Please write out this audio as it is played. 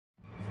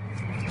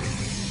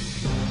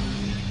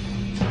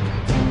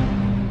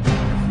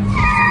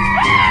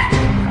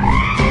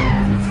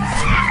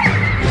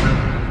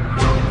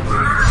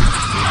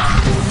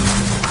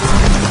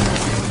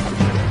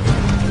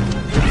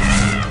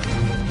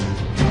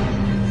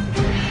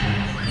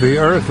The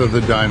Earth of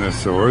the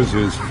dinosaurs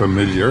is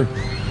familiar,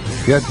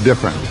 yet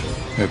different.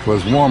 It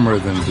was warmer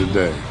than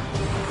today.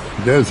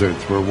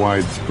 Deserts were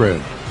widespread.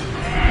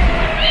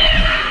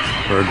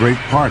 For a great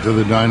part of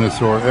the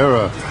dinosaur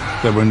era,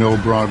 there were no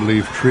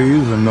broadleaf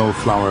trees and no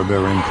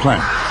flower-bearing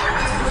plants.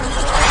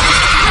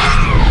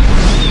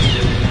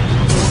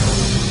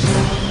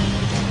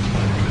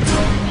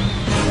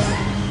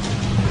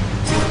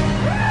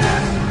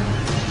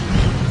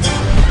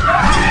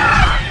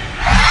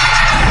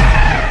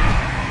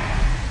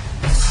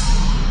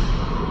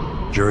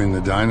 During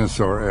the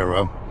dinosaur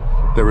era,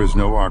 there is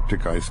no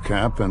Arctic ice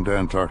cap and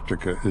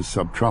Antarctica is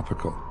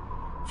subtropical.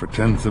 For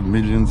tens of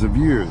millions of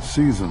years,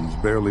 seasons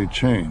barely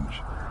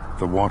change.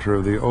 The water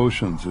of the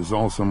oceans is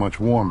also much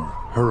warmer.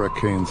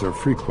 Hurricanes are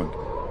frequent.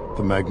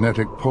 The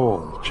magnetic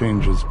pole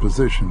changes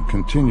position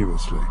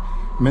continuously.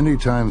 Many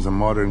times a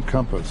modern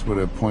compass would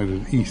have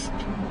pointed east,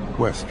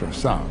 west, or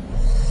south.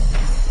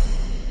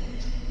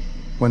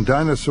 When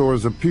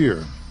dinosaurs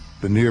appear,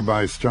 the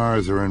nearby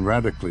stars are in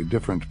radically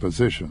different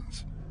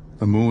positions.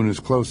 The moon is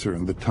closer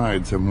and the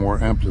tides have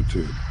more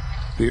amplitude.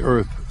 The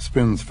Earth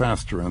spins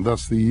faster and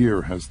thus the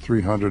year has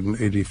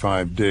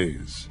 385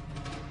 days.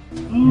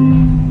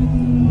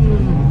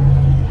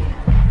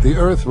 The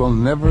Earth will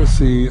never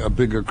see a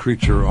bigger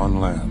creature on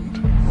land.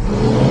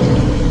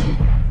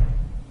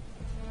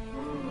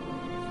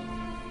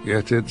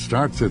 Yet it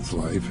starts its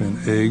life in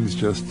eggs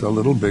just a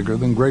little bigger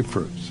than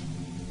grapefruits.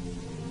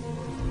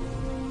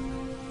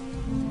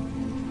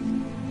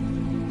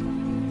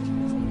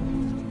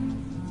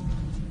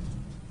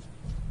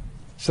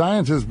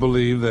 Scientists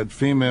believe that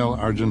female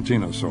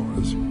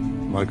Argentinosaurs,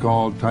 like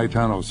all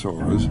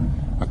titanosaurs,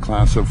 a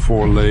class of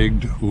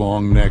four-legged,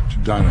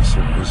 long-necked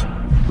dinosaurs,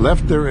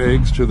 left their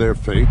eggs to their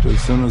fate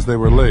as soon as they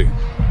were laid,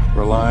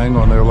 relying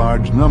on their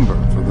large number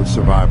for the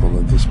survival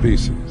of the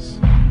species.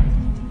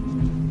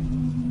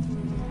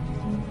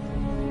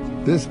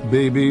 This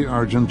baby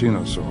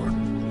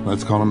Argentinosaur,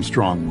 let's call him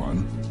Strong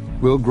One,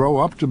 will grow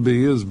up to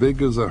be as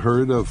big as a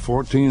herd of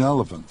 14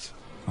 elephants,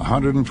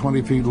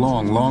 120 feet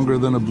long, longer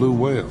than a blue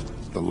whale,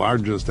 the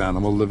largest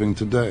animal living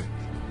today,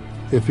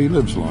 if he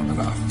lives long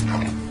enough.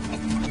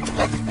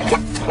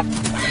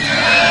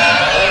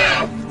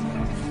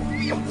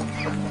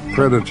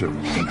 Predators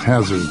and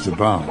hazards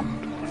abound.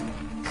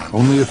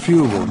 Only a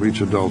few will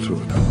reach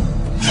adulthood.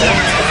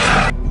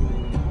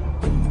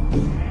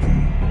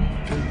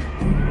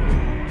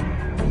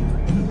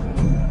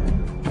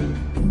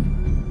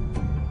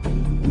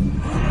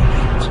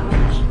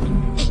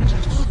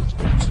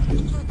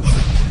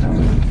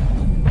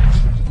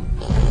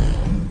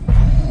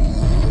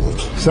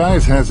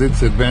 Size has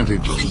its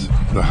advantages.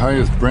 The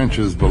highest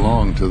branches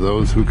belong to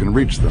those who can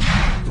reach them,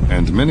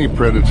 and many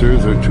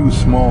predators are too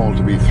small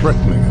to be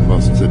threatening in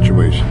most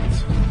situations.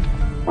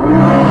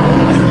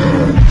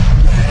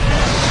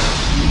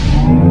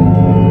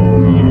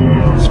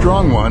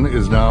 Strong One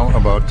is now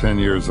about 10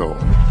 years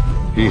old.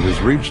 He has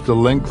reached a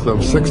length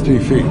of 60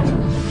 feet,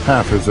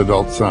 half his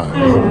adult size.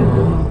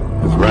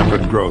 His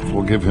rapid growth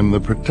will give him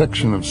the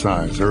protection of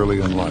size early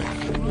in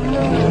life.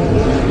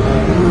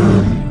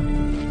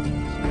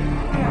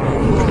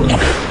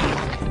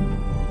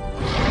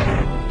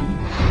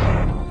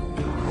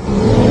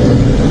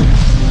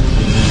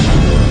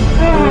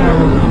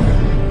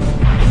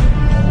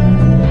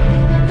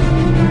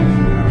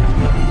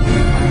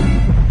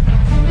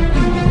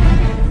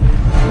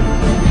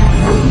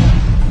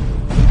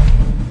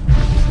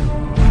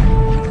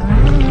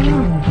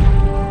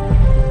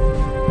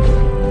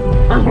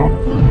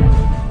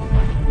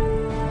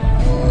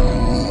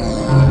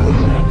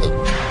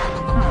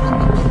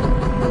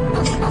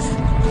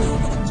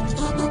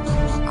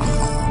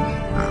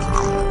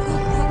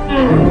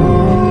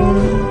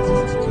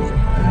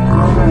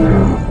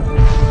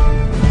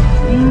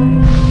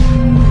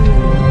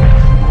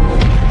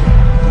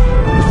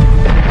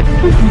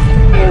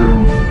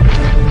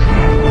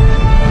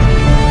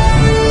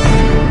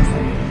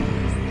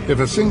 If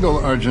a single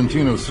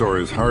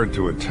Argentinosaur is hard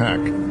to attack,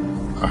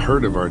 a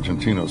herd of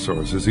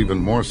Argentinosaurs is even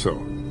more so.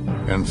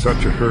 And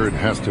such a herd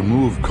has to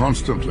move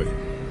constantly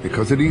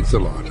because it eats a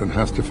lot and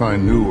has to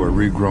find new or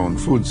regrown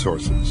food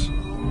sources.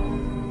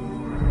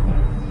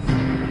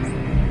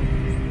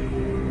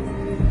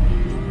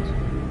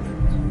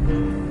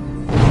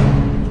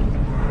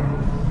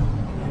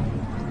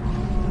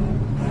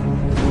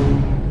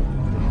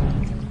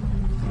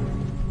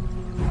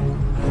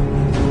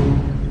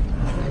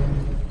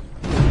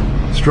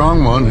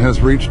 Strong One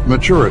has reached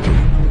maturity.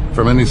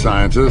 For many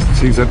scientists,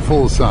 he's at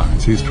full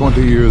size. He's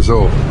 20 years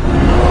old.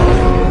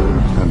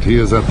 And he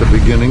is at the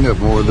beginning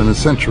of more than a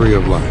century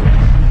of life.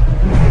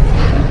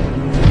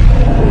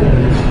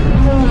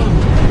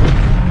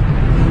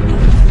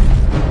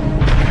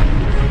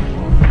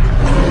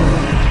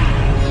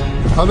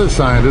 Other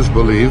scientists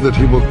believe that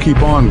he will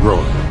keep on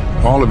growing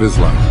all of his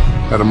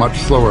life at a much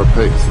slower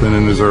pace than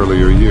in his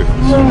earlier years.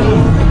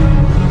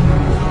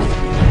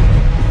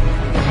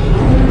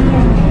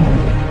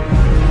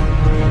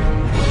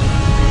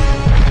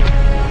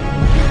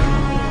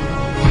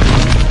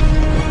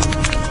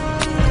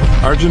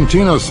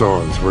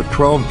 Argentinosaurs were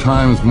 12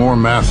 times more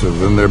massive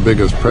than their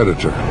biggest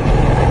predator.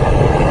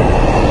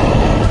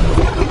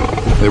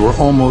 They were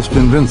almost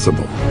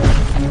invincible.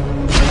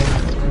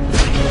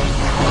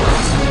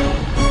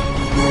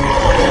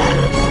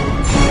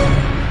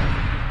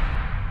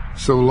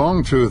 So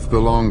Longtooth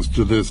belongs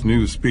to this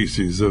new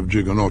species of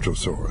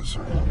Giganotosaurs.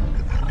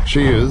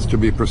 She is, to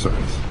be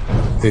precise,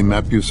 a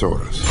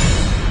Mapusaurus.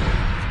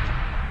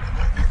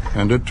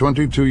 And at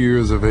 22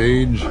 years of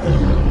age,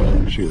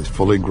 she is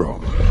fully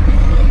grown.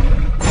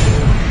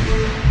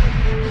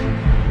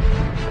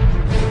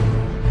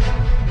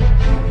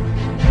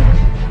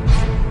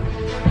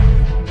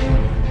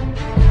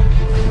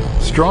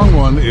 Strong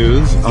One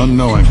is,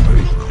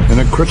 unknowingly, in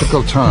a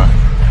critical time.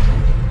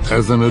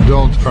 As an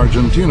adult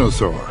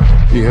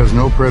Argentinosaur, he has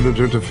no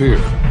predator to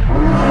fear,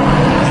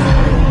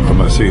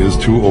 unless he is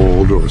too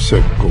old or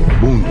sick or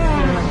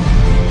wounded.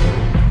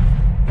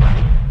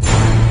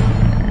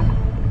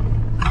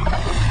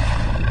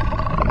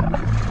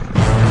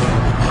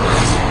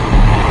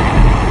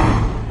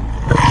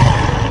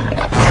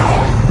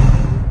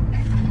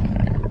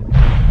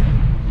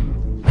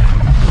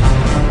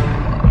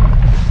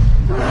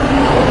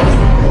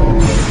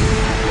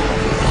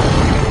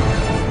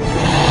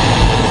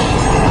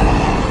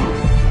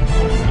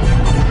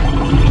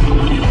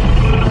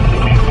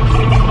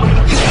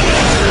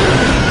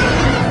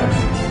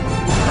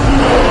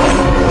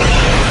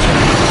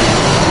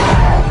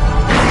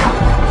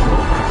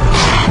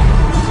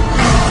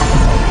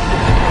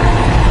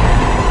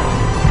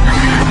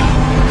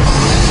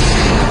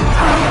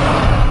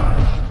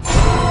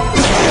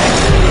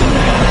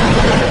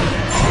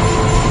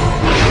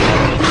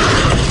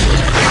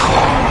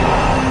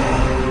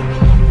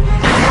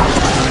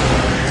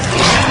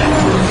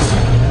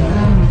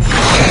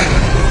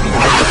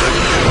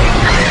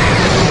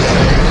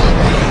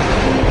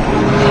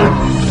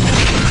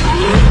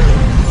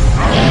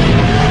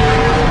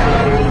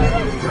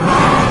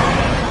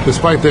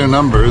 Despite their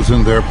numbers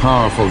and their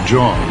powerful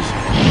jaws,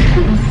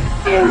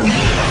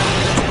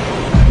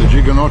 the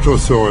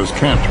Giganotosaurs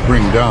can't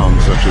bring down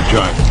such a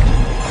giant.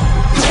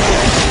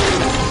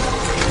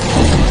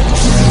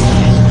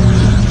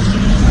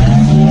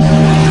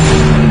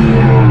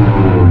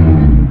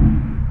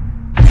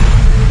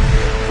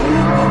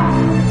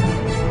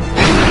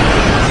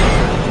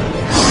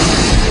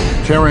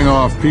 Tearing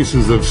off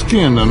pieces of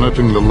skin and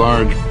letting the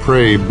large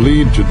prey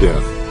bleed to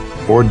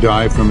death or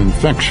die from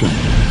infection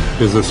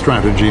is a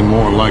strategy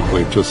more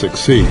likely to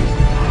succeed.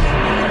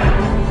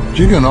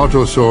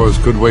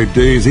 Giganotosaurs could wait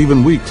days,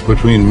 even weeks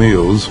between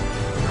meals,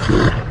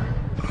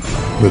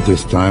 but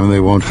this time they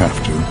won't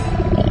have to.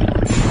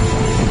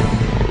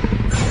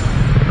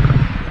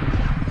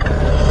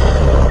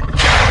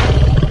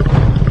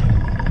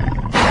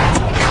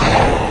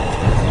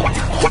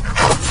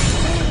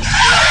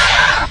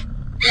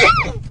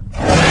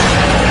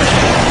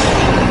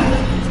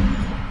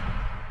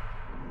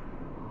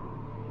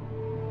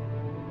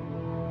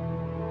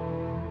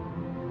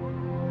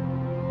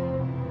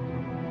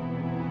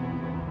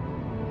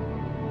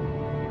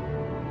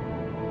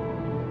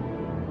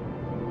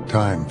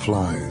 Time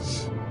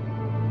flies.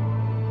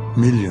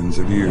 Millions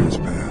of years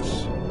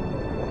pass.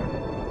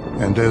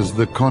 And as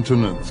the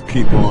continents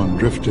keep on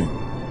drifting,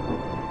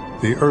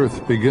 the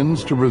Earth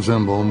begins to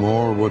resemble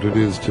more what it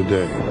is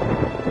today.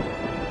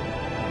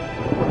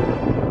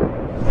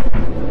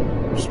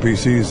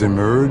 Species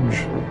emerge,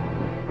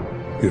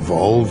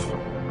 evolve,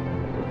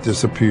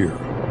 disappear.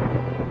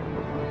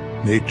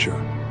 Nature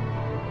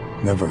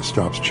never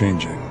stops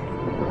changing.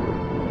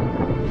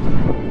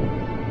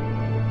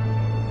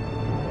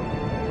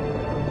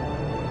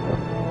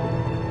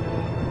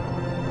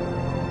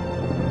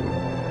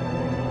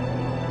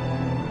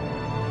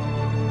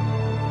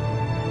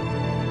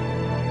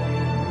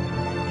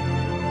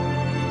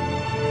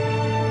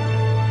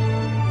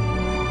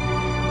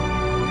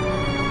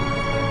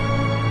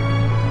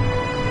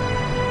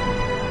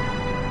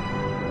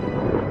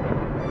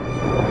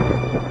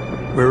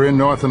 We're in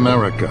North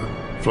America.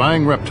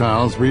 Flying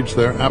reptiles reach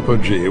their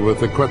apogee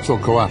with the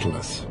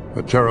Quetzalcoatlus,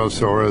 a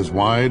pterosaur as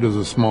wide as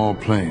a small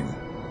plane.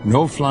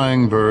 No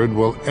flying bird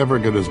will ever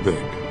get as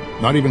big,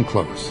 not even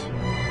close.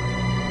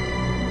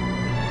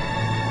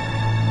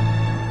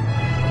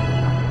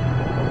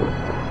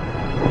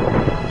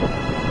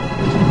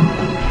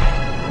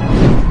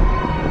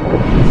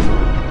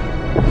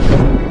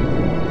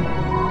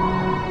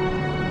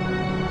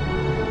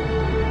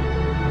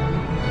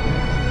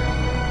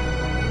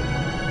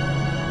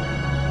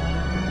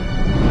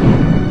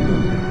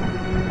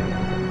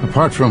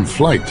 Apart from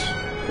flight,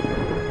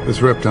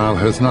 this reptile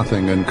has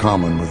nothing in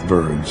common with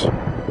birds,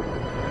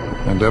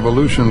 and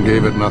evolution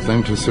gave it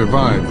nothing to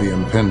survive the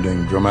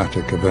impending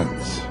dramatic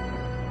events.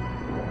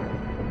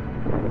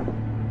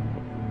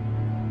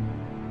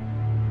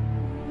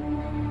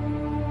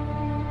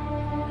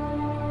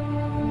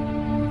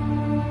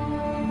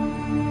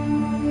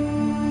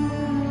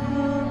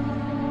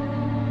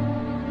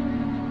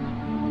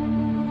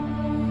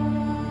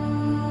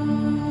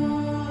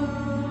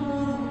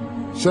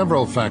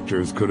 Several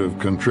factors could have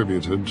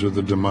contributed to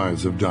the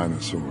demise of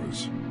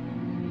dinosaurs.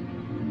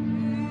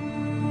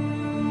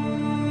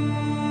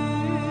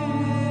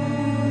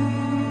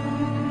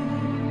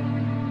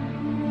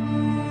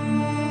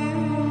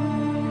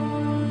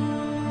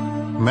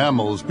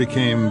 Mammals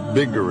became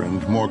bigger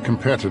and more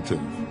competitive.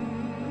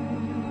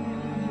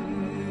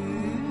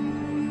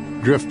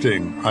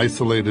 Drifting,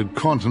 isolated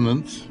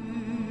continents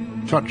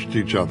touched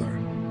each other.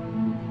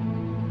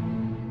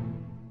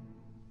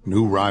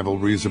 New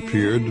rivalries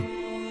appeared.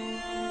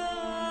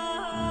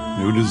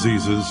 New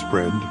diseases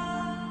spread.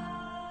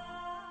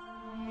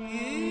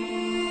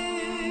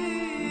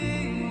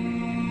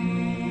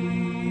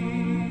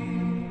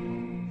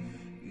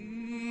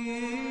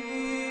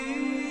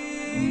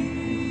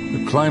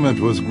 The climate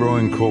was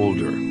growing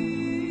colder,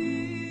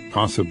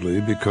 possibly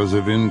because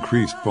of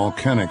increased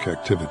volcanic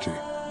activity.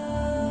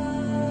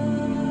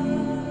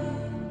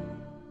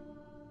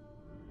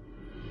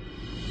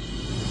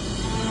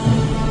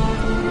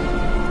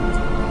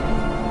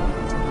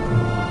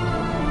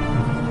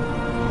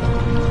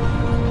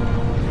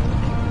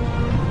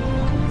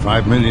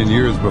 "5 million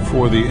years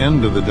before the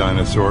end of the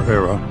dinosaur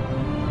era,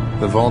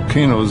 the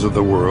volcanoes of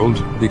the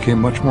world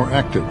became much more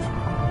active.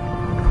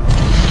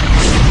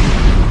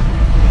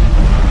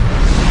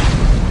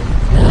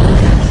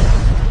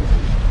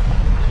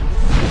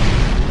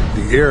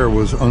 The air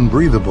was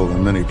unbreathable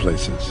in many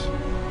places.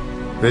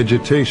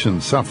 Vegetation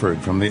suffered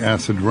from the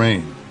acid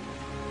rain,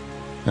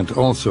 and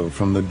also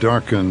from the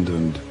darkened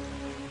and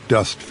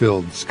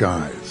dust-filled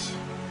skies.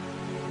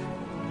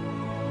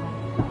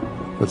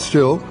 But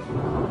still,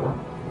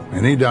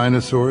 many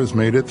dinosaurs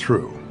made it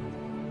through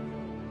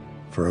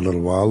for a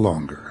little while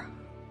longer.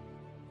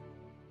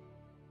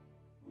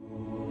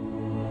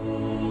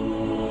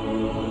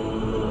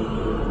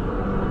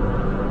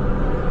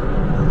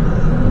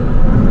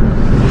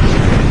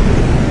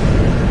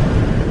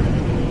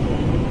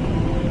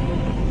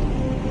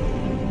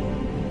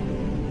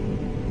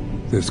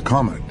 This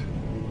comet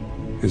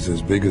is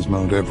as big as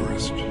Mount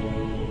Everest.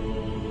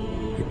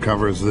 It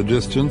covers the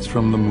distance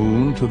from the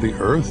Moon to the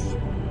Earth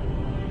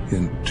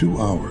in 2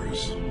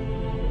 hours.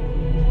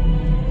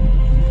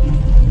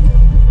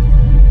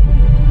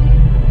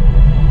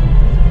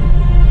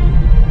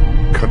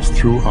 Cuts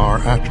through our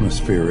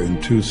atmosphere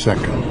in 2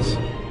 seconds.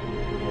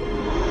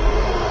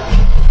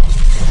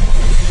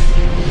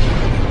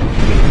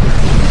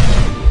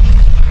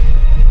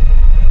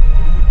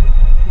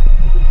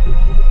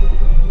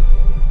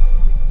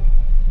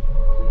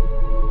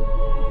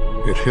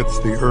 It hits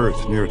the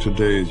Earth near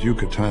today's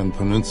Yucatan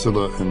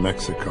Peninsula in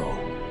Mexico.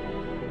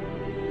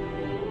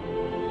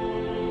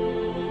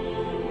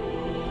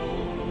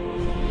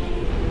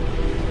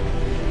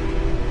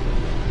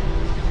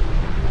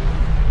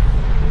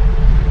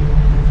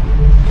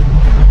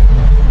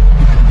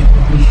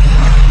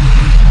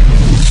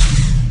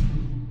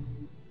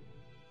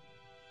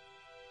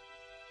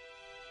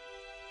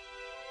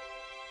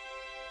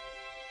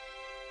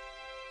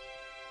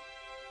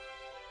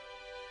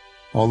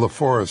 All the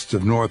forests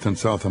of North and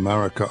South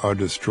America are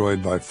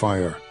destroyed by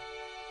fire.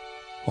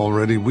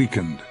 Already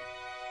weakened,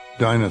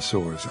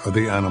 dinosaurs are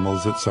the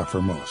animals that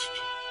suffer most.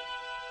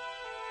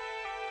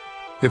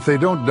 If they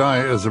don't die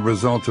as a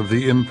result of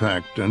the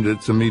impact and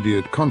its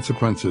immediate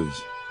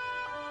consequences,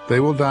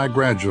 they will die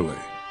gradually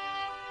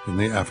in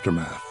the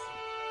aftermath.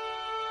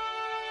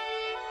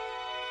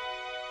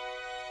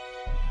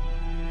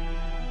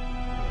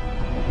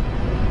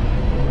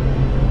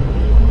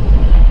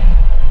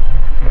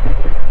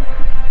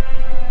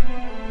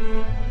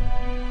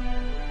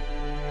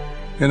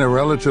 In a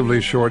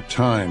relatively short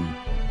time,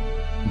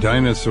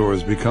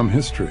 dinosaurs become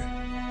history.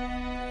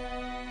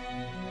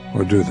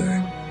 Or do they?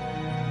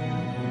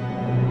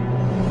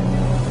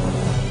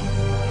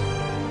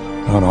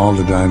 Not all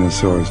the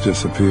dinosaurs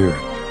disappeared.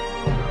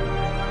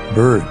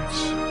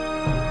 Birds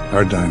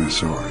are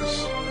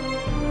dinosaurs.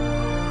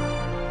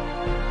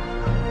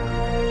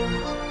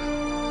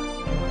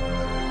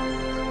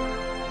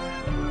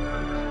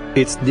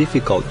 It's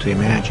difficult to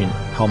imagine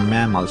how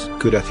mammals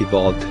could have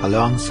evolved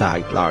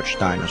alongside large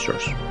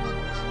dinosaurs.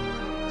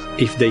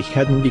 If they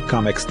hadn't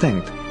become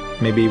extinct,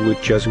 maybe we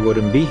just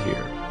wouldn't be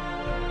here.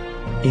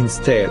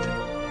 Instead,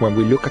 when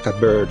we look at the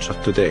birds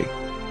of today,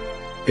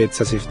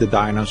 it's as if the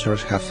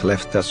dinosaurs have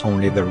left us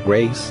only their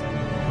grace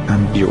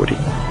and beauty.